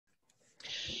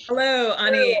Hello,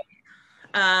 Ani.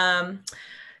 Um,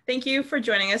 Thank you for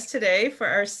joining us today for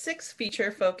our sixth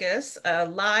feature focus, a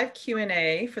live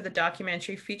Q&A for the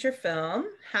documentary feature film,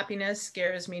 Happiness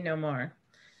Scares Me No More,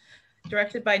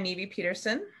 directed by Nivi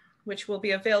Pedersen, which will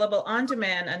be available on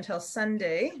demand until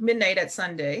Sunday, midnight at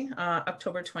Sunday,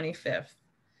 October 25th.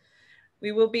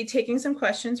 We will be taking some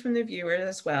questions from the viewers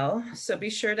as well, so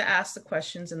be sure to ask the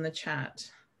questions in the chat.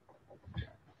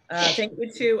 Thank you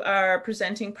to our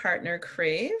presenting partner,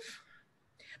 Crave.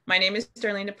 My name is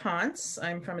Darlene Naponse.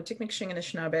 I'm from Atikmikshing,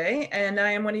 and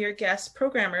I am one of your guest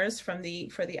programmers for the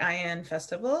IN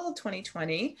Festival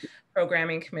 2020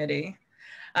 Programming Committee.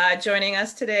 Joining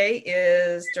us today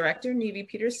is Director Nivi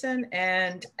Pedersen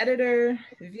and Editor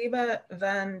Wiebe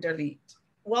van der Vliet.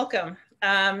 Welcome.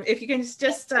 If you can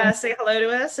just say hello to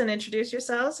us and introduce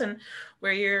yourselves and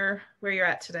where you're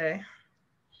at today.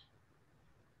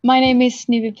 My name is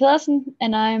Nivi Pedersen,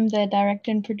 and I'm the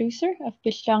director and producer of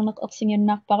Pilluarneq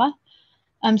Ersigiunnaarpara.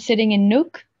 I'm sitting in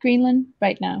Nuuk, Greenland,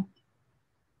 right now.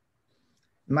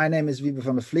 My name is Wiebe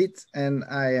van der Vliet, and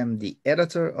I am the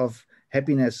editor of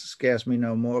Happiness Scares Me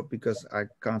No More because I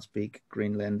can't speak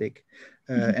Greenlandic.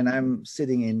 And I'm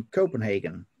sitting in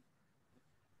Copenhagen.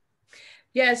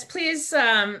 Yes, please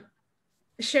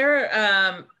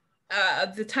share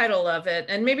the title of it,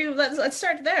 and maybe let's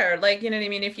start there. Like, you know what I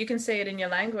mean? If you can say it in your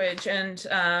language and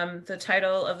the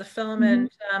title of the film and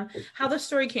how the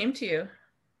story came to you.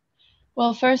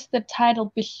 Well, first, the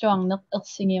title Pilluarneq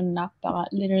Ersigiunnaarpara,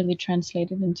 literally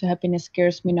translated into Happiness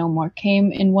Scares Me No More,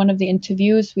 came in one of the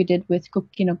interviews we did with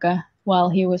Kukkinoka while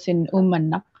he was in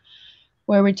Uummannaq,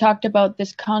 where we talked about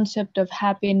this concept of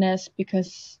happiness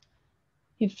because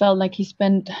he felt like he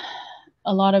spent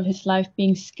a lot of his life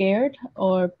being scared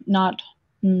or not,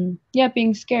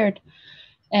 being scared.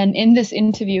 And in this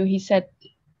interview, he said,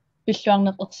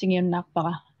 Pilluarneq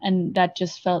Ersigiunnaarpara, and that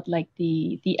just felt like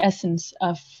the essence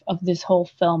of this whole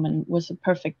film and was a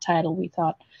perfect title, we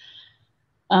thought.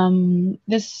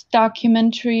 This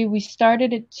documentary, we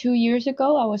started it 2 years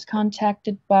ago. I was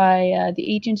contacted by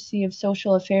the Agency of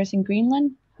Social Affairs in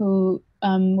Greenland, who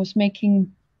was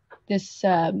making this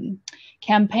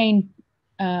campaign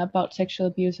about sexual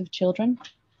abuse of children.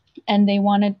 And they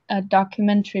wanted a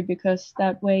documentary because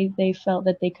that way they felt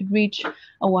that they could reach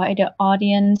a wider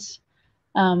audience.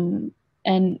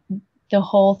 And the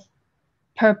whole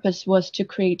purpose was to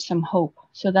create some hope.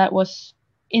 So that was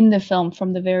in the film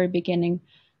from the very beginning.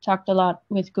 Talked a lot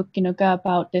with Kukkinoka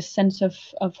about this sense of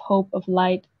hope, of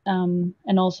light, and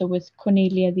also with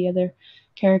Cornelia, the other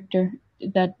character,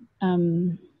 that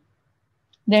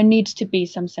there needs to be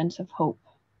some sense of hope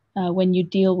when you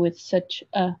deal with such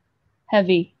a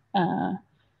heavy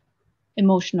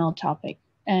emotional topic.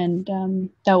 And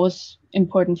that was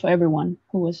important for everyone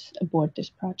who was aboard this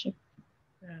project.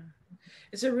 Yeah.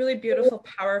 It's a really beautiful,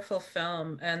 powerful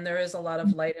film, and there is a lot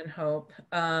of light and hope.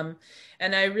 And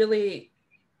I really,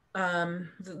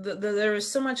 there is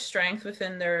so much strength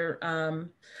within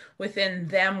within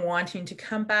them wanting to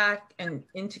come back and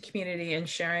into community and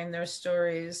sharing their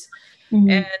stories.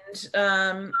 And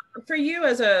for you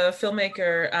as a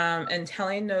filmmaker and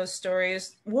telling those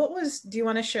stories, do you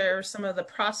want to share some of the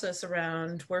process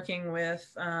around working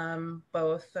with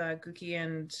both Guki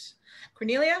and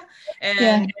Cornelia?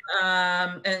 And,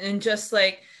 and just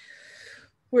like,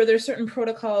 were there certain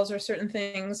protocols or certain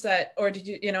things that, or did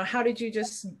you, how did you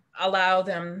just allow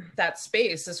them that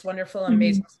space, this wonderful,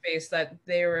 amazing space that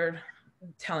they were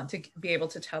to be able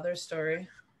to tell their story?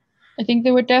 I think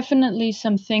there were definitely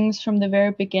some things from the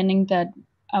very beginning that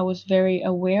I was very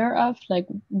aware of, like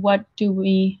what do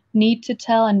we need to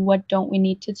tell and what don't we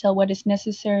need to tell, what is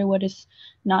necessary, what is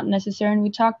not necessary. And we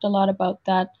talked a lot about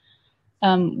that.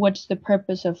 What's the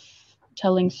purpose of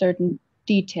telling certain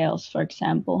details, for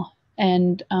example.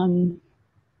 And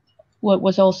what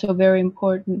was also very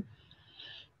important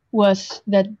was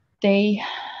that they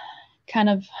kind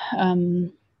of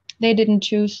they didn't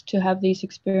choose to have these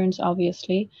experiences,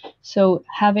 obviously. So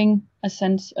having a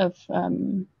sense of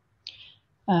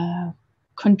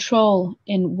control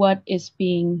in what is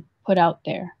being put out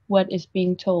there, what is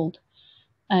being told,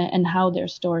 and how their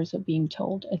stories are being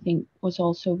told, I think was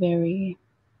also very,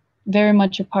 very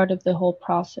much a part of the whole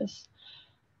process.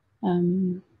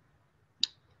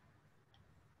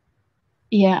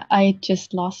 Yeah, I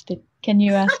just lost it. Can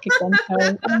you ask again?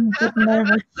 Sorry, I'm a bit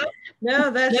nervous. No,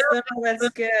 that's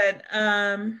good.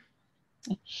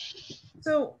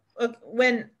 So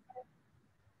when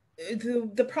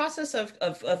the process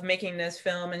of making this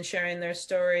film and sharing their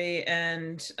story,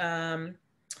 and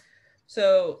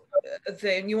so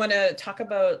then you want to talk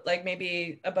about like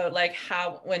maybe about like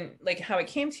how it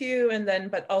came to you, and then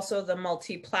but also the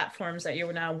multi platforms that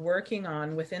you're now working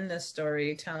on within this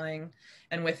storytelling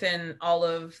and within all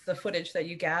of the footage that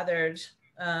you gathered.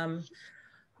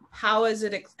 How is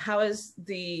the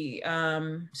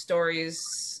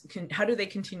stories how do they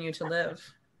continue to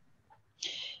live?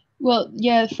 Well,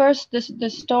 yeah, first the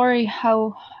story,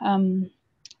 how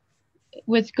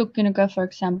with Gukkinuga, for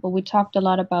example, we talked a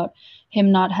lot about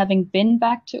him not having been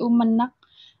back to Uummannaq,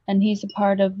 and he's a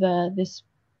part of this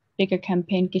bigger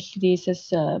campaign,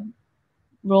 Gishli's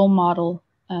role model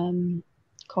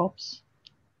corps.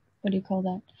 What do you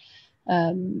call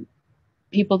that?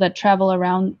 People that travel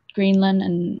around Greenland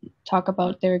and talk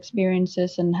about their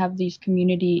experiences and have these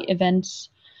community events.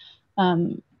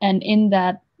 And in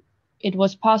that, it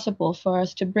was possible for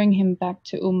us to bring him back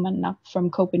to Uummannaq from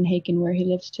Copenhagen, where he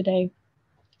lives today.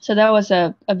 So that was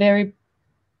a very,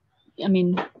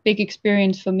 big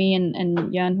experience for me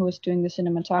and Jan, who was doing the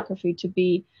cinematography, to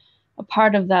be a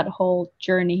part of that whole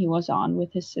journey he was on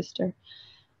with his sister.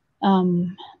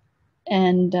 And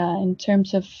in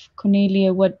terms of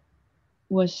Cornelia, what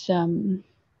was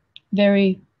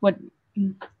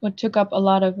what took up a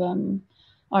lot of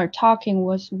our talking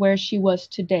was where she was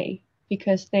today,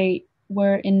 because they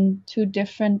were in two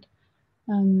different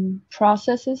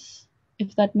processes,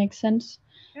 if that makes sense.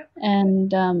 Yep.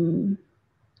 And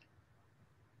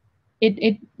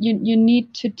you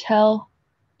need to tell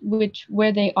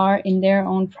where they are in their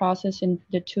own process in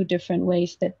the two different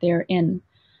ways that they're in.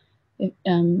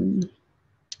 And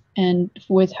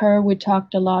with her, we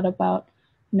talked a lot about,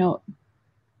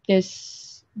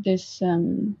 this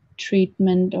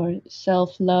treatment or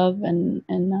self-love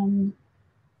and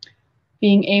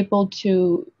being able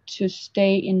to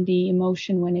stay in the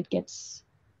emotion when it gets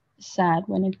sad,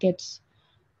 when it gets,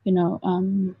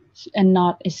 and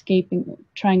not escaping,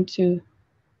 trying to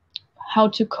how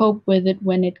to cope with it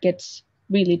when it gets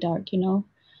really dark,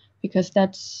 because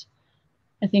that's,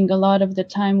 I think, a lot of the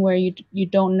time where you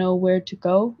don't know where to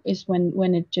go is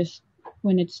when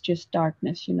it's just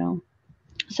darkness,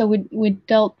 So we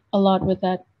dealt a lot with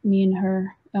that, me and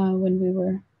her, when we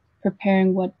were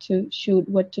preparing what to shoot,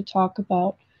 what to talk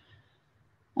about.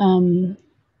 And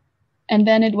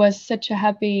then it was such a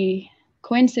happy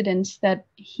coincidence that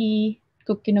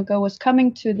Gukkinuga, was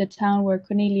coming to the town where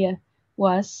Cornelia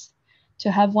was to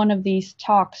have one of these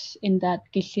talks in that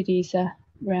Gishirisa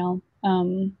realm.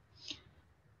 And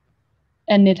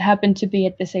it happened to be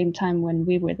at the same time when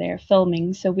we were there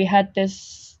filming. So we had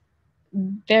this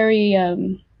very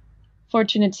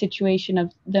fortunate situation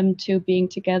of them two being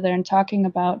together and talking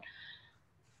about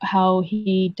how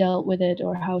he dealt with it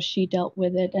or how she dealt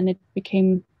with it. And it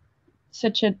became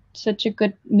such a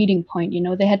good meeting point.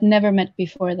 They had never met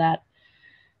before that.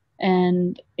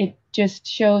 And it just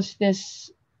shows this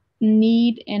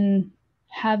need in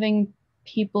having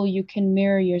people you can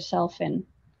mirror yourself in,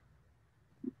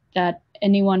 that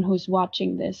anyone who's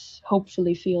watching this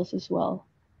hopefully feels as well.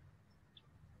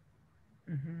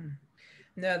 Mm-hmm.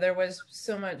 No, there was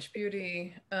so much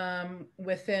beauty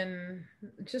within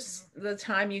just the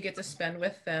time you get to spend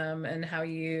with them, and how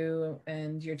you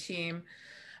and your team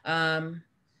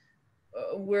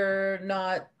were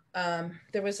not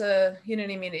there was a, you know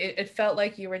what I mean, it felt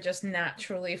like you were just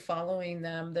naturally following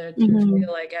them. There didn't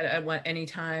feel like at any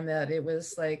time that it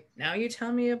was like, now you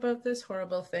tell me about this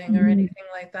horrible thing or anything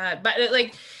like that. But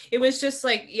it was just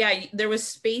like, yeah, there was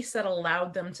space that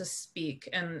allowed them to speak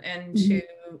and to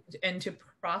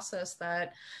process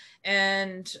that.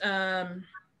 And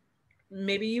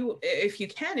maybe you, if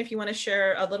you want to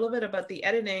share a little bit about the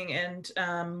editing and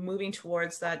moving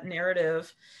towards that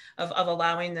narrative of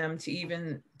allowing them to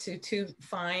even to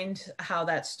find how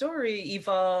that story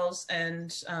evolves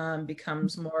and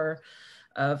becomes more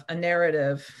of a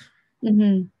narrative.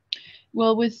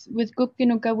 Well, with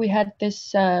Gukkinuga, we had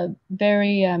this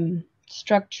very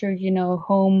structured,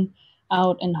 home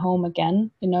out and home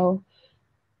again,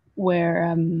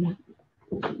 where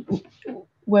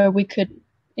we could,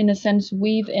 in a sense,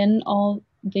 weave in all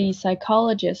the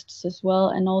psychologists as well,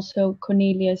 and also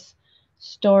Cornelia's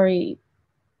story.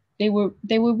 They were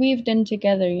weaved in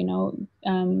together, and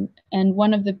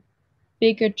one of the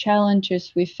bigger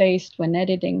challenges we faced when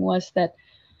editing was that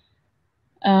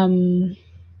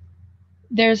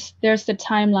there's the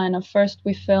timeline of, first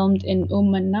we filmed in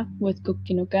Uummannaq with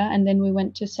Gukkinuga, and then we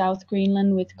went to South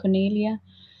Greenland with Cornelia.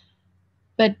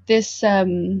 But this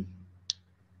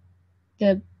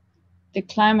the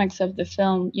climax of the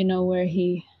film, where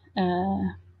he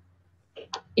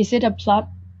is it a plot,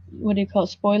 what do you call,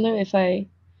 spoiler if I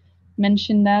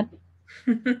mention that?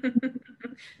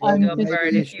 We'll go for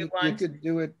it if you want. You could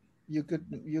do it. you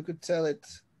could tell it.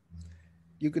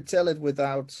 You could tell it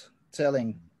without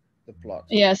telling the plot.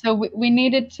 Yeah, so we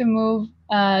needed to move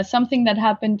something that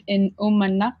happened in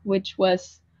imagineNATIVE, which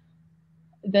was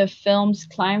the film's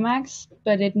climax,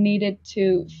 but it needed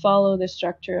to follow the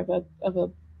structure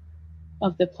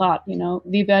of the plot. You know,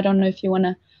 Wiebe, I don't know if you want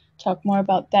to talk more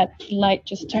about that. The light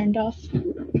just turned off.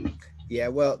 Yeah,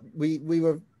 well, we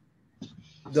were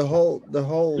the whole.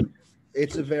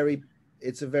 It's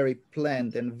a very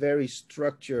planned and very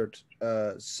structured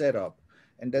setup,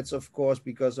 and that's of course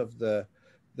because of the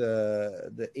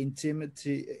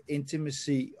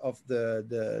intimacy of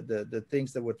the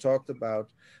things that were talked about.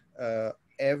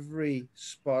 Every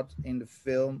spot in the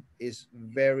film is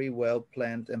very well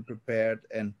planned and prepared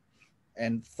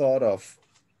and thought of.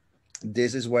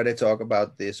 This is where they talk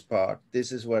about this part.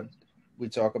 This is what we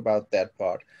talk about that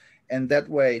part. And that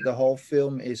way, the whole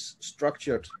film is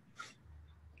structured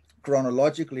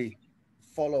chronologically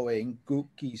following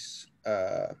Guki's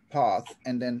path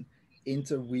and then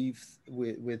interweaved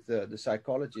with the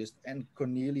psychologist and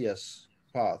Cornelia's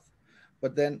path.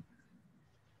 But then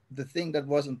the thing that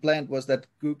wasn't planned was that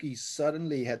Guki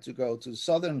suddenly had to go to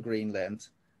southern Greenland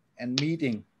and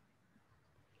meeting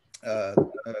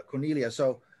Cornelia.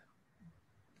 So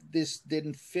this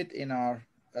didn't fit in our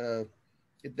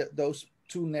those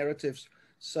two narratives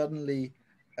suddenly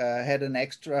had an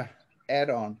extra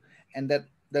add-on, and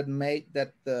that made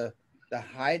that the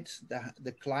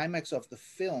climax of the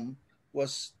film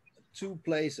was two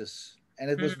places, and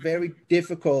it was very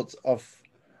difficult of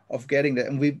getting there.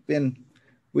 And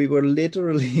we were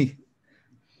literally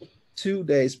 2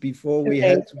 days before we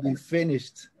had to be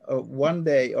finished. One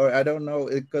day, or I don't know,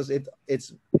 because it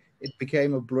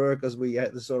became a blur because we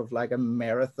had sort of like a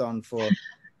marathon for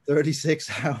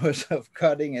 36 hours of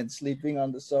cutting and sleeping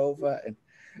on the sofa and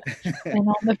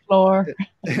on the floor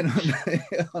and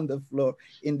on the floor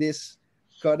in this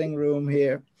cutting room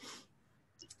here.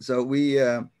 So we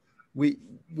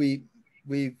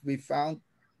found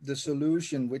the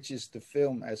solution, which is the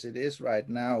film as it is right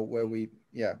now, where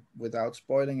without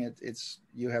spoiling it,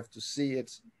 you have to see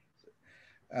it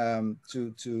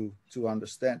to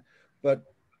understand. But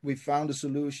we found a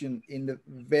solution in the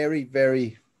very,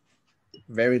 very,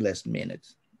 very last minute,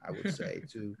 I would say,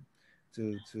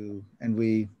 and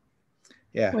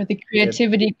where the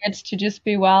creativity gets to just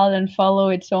be wild and follow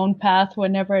its own path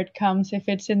whenever it comes, if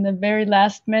it's in the very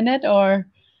last minute or,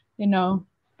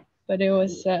 but it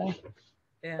was,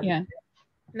 yeah.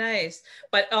 Nice.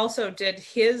 But also did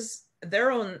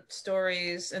their own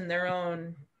stories and their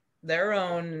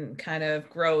own kind of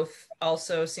growth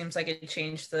also seems like it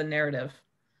changed the narrative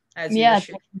as you were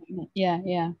shooting.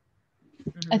 Yeah.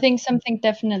 I think something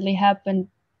definitely happened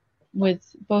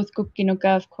with both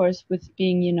Kukkinoka, of course, with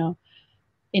being, in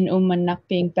imagineNATIVE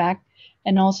being back,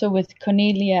 and also with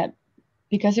Cornelia,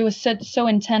 because it was so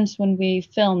intense when we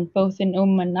filmed both in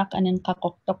imagineNATIVE and in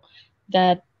Qaqortoq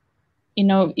that,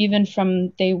 even from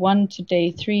day 1 to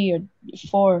day 3 or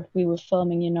 4 we were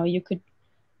filming, you could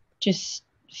just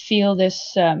feel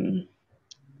this.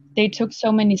 They took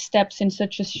so many steps in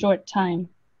such a short time.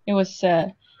 It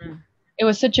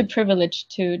was such a privilege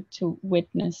to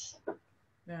witness.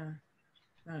 Yeah.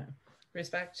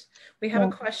 Respect. We have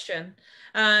a question.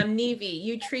 Nivi,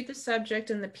 you treat the subject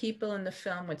and the people in the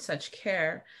film with such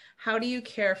care. How do you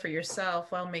care for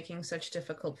yourself while making such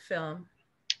difficult film?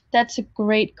 That's a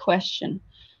great question.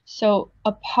 So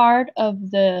a part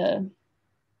of the,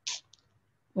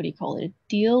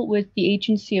 deal with the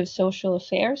Agency of Social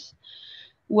Affairs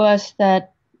was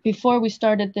that before we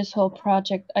started this whole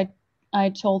project, I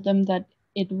told them that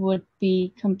it would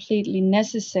be completely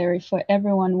necessary for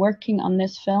everyone working on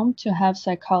this film to have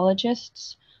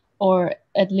psychologists or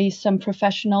at least some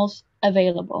professionals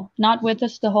available. Not with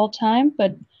us the whole time,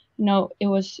 but it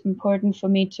was important for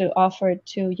me to offer it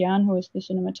to Jan, who is the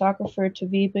cinematographer, to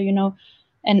Wiebe,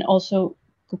 and also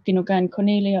Kukkinoka and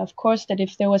Cornelia, of course, that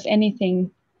if there was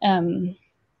anything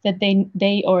that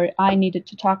they or I needed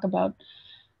to talk about,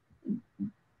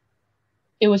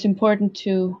 it was important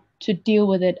to deal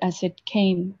with it as it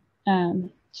came.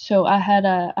 So I had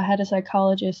a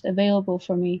psychologist available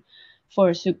for me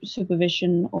for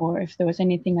supervision, or if there was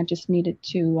anything I just needed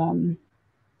to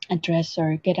address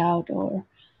or get out or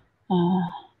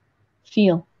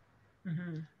feel.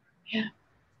 Yeah,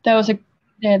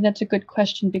 that's a good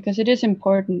question, because it is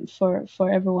important for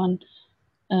everyone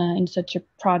in such a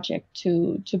project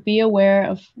to be aware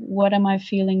of what am I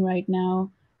feeling right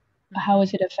now, how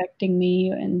is it affecting me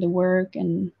and the work,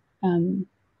 and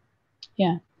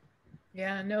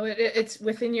Yeah, no, it's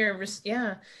within your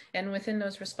and within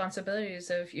those responsibilities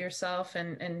of yourself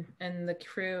and the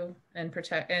crew and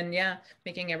protect and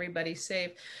making everybody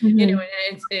safe. You know,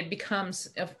 and it becomes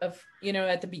of you know,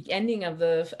 at the beginning of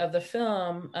the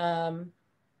film,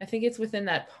 I think it's within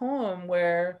that poem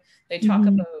where they talk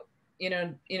about, you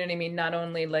know what I mean, not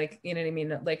only like, you know what I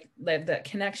mean, like that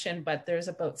connection, but there's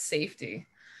about safety.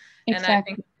 And I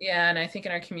think, and I think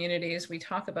in our communities, we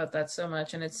talk about that so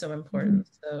much, and it's so important.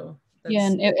 So yeah,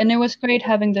 and it was great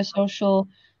having the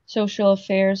social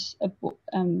affairs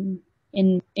in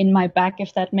my back,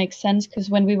 if that makes sense. Because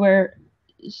when we were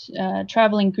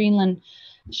traveling Greenland,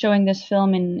 showing this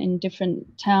film in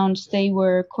different towns, they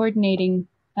were coordinating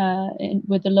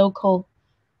with the local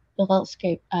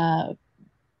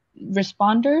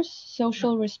responders,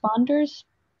 social responders,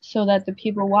 so that the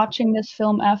people watching this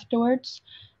film afterwards,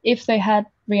 if they had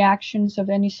reactions of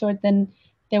any sort, then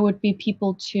there would be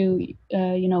people to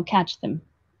catch them,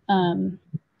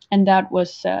 and that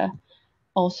was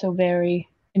also very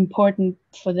important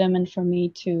for them and for me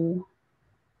to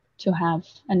have.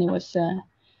 And it was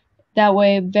that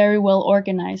way very well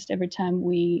organized every time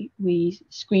we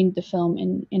screened the film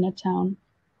in a town.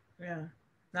 Yeah,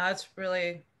 no,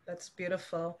 that's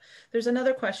beautiful. There's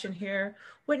another question here.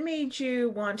 What made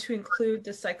you want to include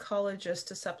the psychologist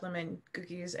to supplement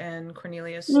Gugi's and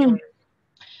Cornelia's story?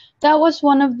 That was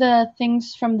one of the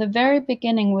things from the very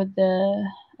beginning with the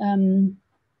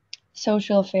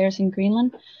social affairs in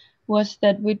Greenland, was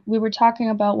that we were talking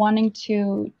about wanting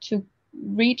to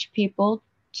reach people,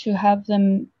 to have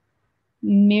them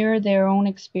mirror their own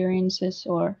experiences,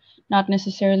 or not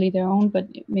necessarily their own, but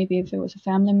maybe if it was a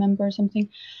family member or something,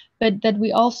 but that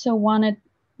we also wanted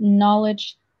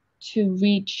knowledge to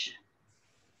reach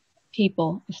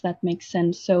people, if that makes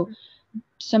sense. So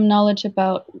some knowledge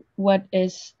about what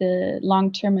is the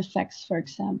long-term effects, for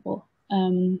example.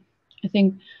 I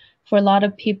think for a lot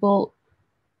of people,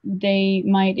 they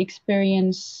might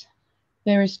experience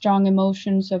very strong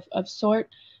emotions of sort,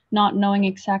 not knowing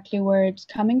exactly where it's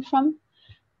coming from.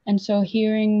 And so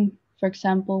hearing, for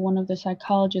example, one of the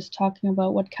psychologists talking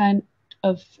about what kind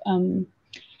of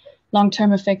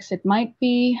long-term effects it might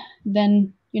be,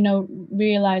 then,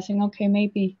 realizing, okay,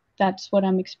 maybe that's what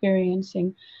I'm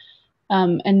experiencing.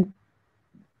 And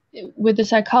with the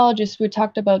psychologist, we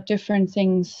talked about different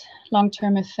things,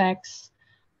 long-term effects,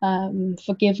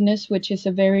 forgiveness, which is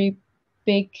a very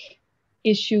big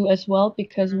issue as well,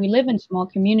 because we live in small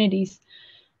communities,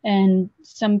 and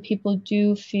some people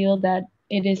do feel that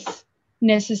it is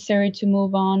necessary to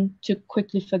move on, to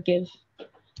quickly forgive.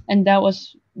 And that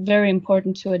was very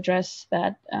important to address,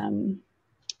 that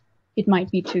it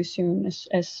might be too soon,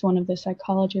 as one of the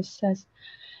psychologists says.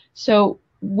 So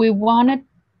we wanted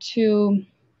to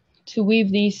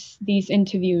weave these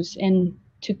interviews in,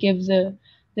 to give the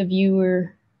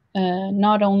viewer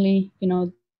not only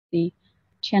the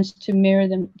chance to mirror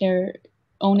their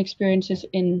own experiences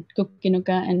in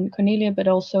Gukkinuka and Cornelia, but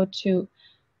also to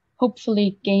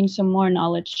hopefully gain some more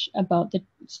knowledge about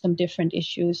some different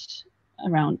issues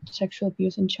around sexual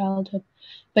abuse in childhood.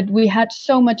 But we had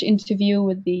so much interview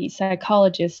with the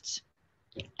psychologists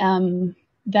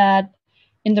that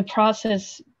in the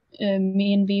process,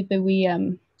 me and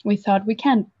Wiebe, we thought we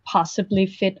can't possibly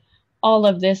fit all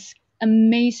of this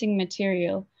amazing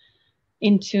material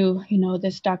into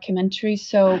this documentary.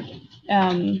 So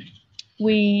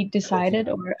we decided,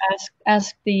 or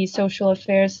asked the social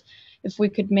affairs if we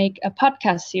could make a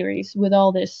podcast series with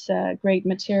all this great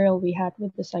material we had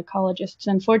with the psychologists.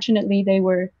 Unfortunately, they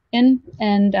were in,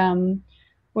 and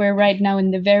we're right now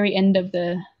in the very end of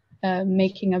the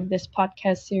making of this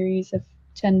podcast series of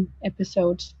 10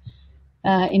 episodes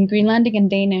in Greenlandic and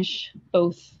Danish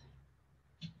both.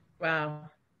 Wow.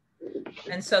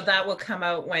 And so that will come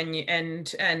out when you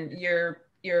and you're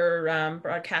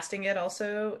broadcasting it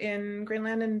also in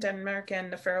Greenland and Denmark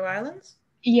and the Faroe Islands?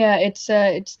 Yeah, it's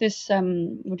this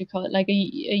what do you call it, like a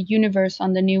universe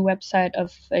on the new website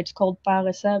of, it's called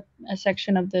Paresa, a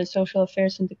section of the social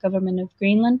affairs and the government of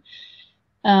Greenland,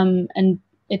 and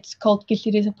it's called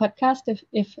Giltirisa podcast,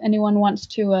 if anyone wants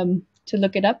to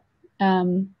look it up.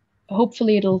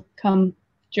 Hopefully it'll come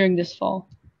during this fall,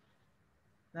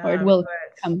 or it will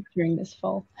come during this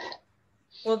fall.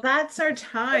 Well, that's our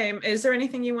time. Is there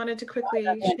anything you wanted to quickly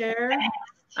share?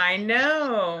 I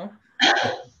know.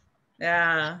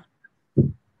 Yeah.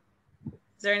 Is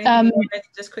there anything you wanted to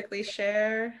just quickly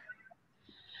share?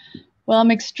 Well,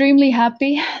 I'm extremely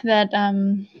happy that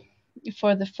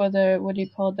for the what do you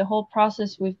call it, the whole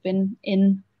process we've been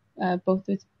in, both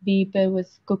with Wiebe,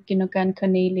 with Gukkinuka and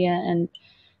Cornelia, and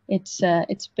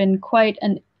it's been quite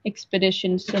an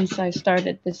expedition since I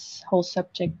started this whole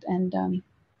subject. And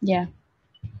yeah,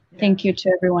 thank you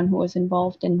to everyone who was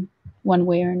involved in one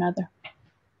way or another.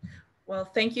 Well,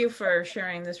 thank you for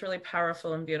sharing this really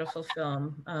powerful and beautiful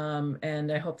film.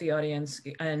 And I hope the audience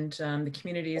and the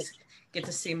communities get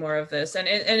to see more of this.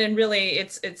 And really,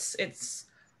 it's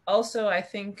also, I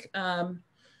think,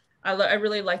 I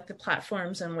really like the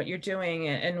platforms and what you're doing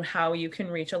and how you can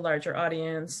reach a larger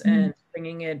audience and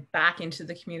bringing it back into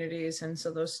the communities. And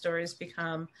so those stories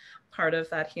become part of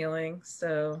that healing.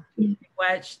 So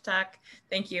Tak,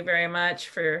 thank you very much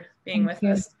for being with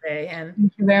us today. And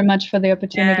thank you very much for the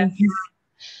opportunity.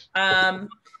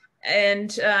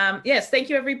 Yes, thank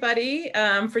you everybody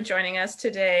for joining us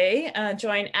today.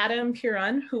 Join Adam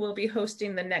Puron, who will be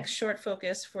hosting the next short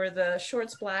focus for the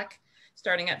Shorts Black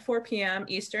starting at 4 p.m.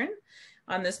 Eastern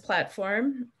on this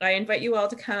platform. I invite you all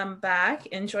to come back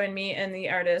and join me and the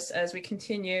artists as we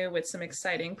continue with some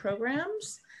exciting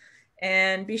programs.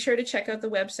 And be sure to check out the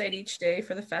website each day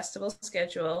for the festival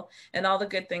schedule and all the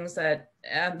good things that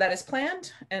is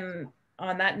planned. And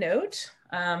on that note,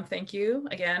 thank you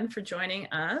again for joining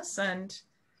us and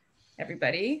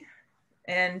everybody,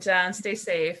 and stay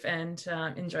safe and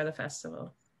enjoy the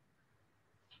festival.